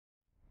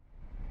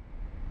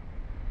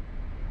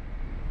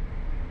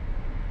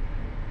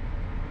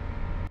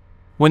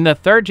When the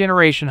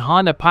third-generation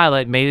Honda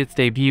Pilot made its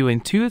debut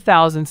in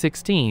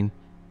 2016,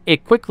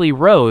 it quickly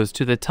rose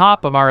to the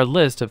top of our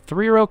list of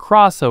three-row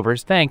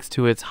crossovers thanks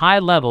to its high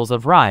levels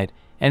of ride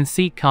and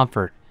seat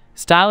comfort,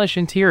 stylish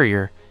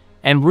interior,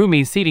 and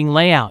roomy seating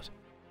layout.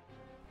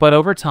 But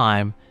over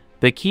time,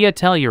 the Kia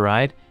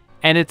Telluride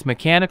and its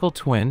mechanical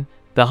twin,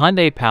 the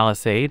Hyundai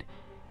Palisade,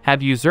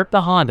 have usurped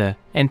the Honda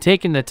and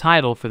taken the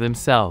title for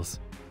themselves.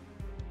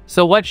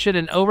 So what should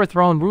an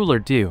overthrown ruler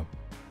do?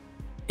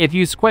 If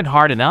you squint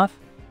hard enough,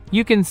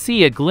 you can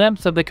see a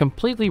glimpse of the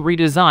completely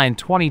redesigned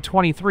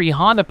 2023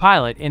 Honda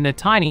Pilot in the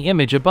tiny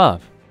image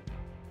above.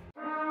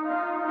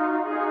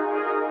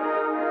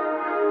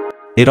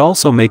 It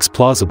also makes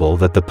plausible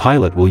that the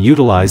Pilot will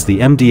utilize the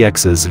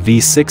MDX's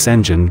V6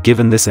 engine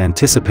given this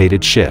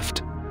anticipated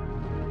shift.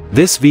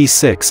 This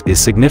V6 is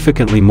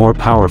significantly more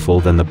powerful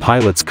than the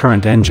Pilot's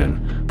current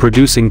engine,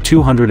 producing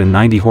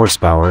 290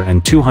 horsepower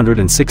and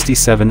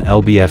 267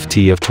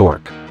 lb-ft of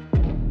torque.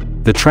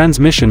 The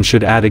transmission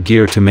should add a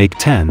gear to make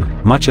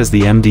 10, much as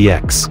the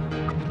MDX.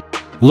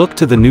 Look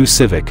to the new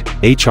Civic,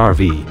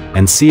 HR-V,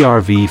 and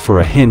CR-V for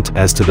a hint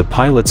as to the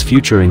Pilot's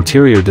future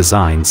interior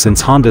design,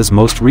 since Honda's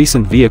most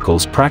recent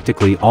vehicles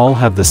practically all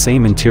have the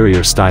same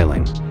interior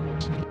styling.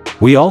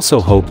 We also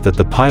hope that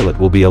the Pilot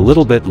will be a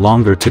little bit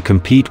longer to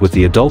compete with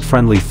the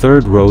adult-friendly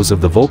third rows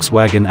of the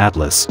Volkswagen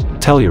Atlas,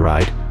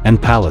 Telluride,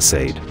 and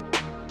Palisade.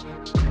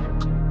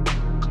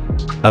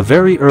 A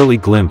very early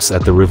glimpse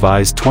at the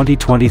revised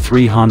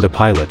 2023 Honda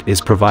Pilot is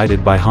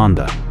provided by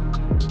Honda.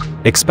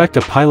 Expect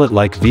a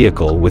Pilot-like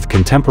vehicle with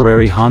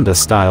contemporary Honda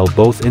style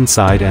both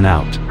inside and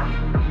out.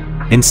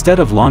 Instead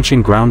of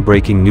launching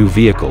groundbreaking new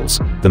vehicles,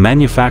 the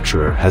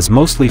manufacturer has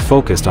mostly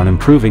focused on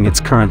improving its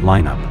current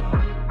lineup.